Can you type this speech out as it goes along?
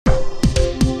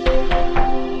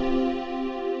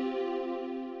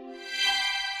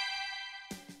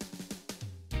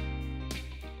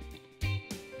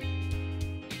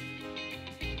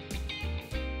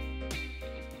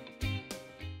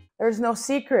There's no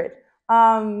secret.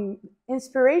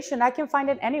 Inspiration, I can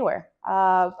find it anywhere.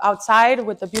 Outside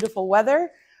with the beautiful weather,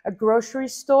 a grocery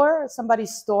store,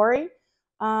 somebody's story.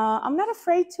 I'm not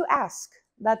afraid to ask.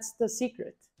 That's the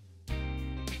secret.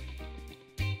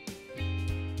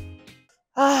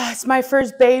 It's my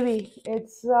first baby.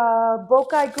 It's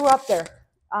BOCA. I grew up there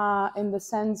in the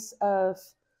sense of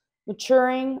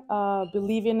maturing,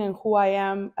 believing in who I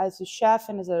am as a chef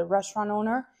and as a restaurant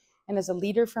owner and as a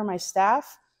leader for my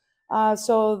staff.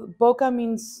 So BOCA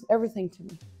means everything to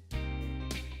me.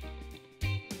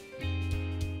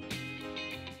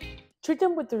 Treat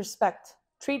them with respect.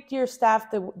 Treat your staff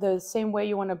the same way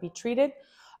you want to be treated.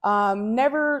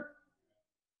 Never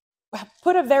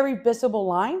put a very visible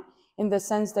line in the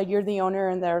sense that you're the owner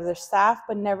and they're their staff,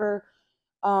 but never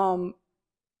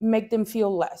make them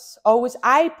feel less. Always,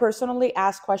 I personally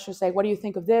ask questions like, what do you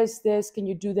think of this? Can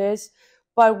you do this?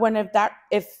 But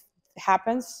if it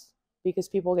happens, because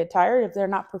people get tired, if they're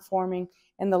not performing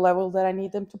in the level that I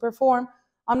need them to perform,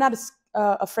 I'm not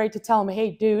afraid to tell them,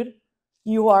 hey, dude,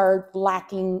 you are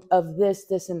lacking of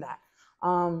this, and that.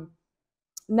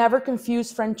 Never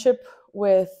confuse friendship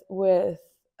with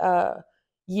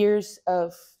years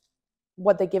of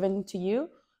what they've given to you.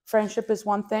 Friendship is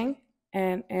one thing,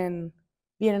 and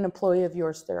being an employee of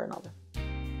yours, they're another.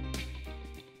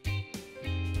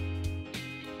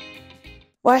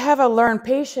 Well, I have learned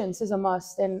patience is a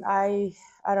must, and I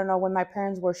don't know, when my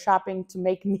parents were shopping to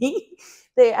make me,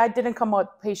 I didn't come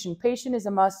out patient. Patience is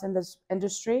a must in this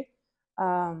industry.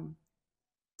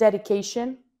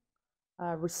 Dedication,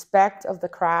 respect of the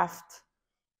craft,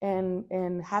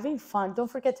 and having fun. Don't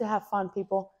forget to have fun,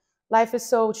 people. Life is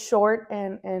so short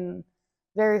and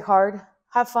very hard.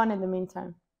 Have fun in the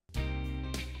meantime.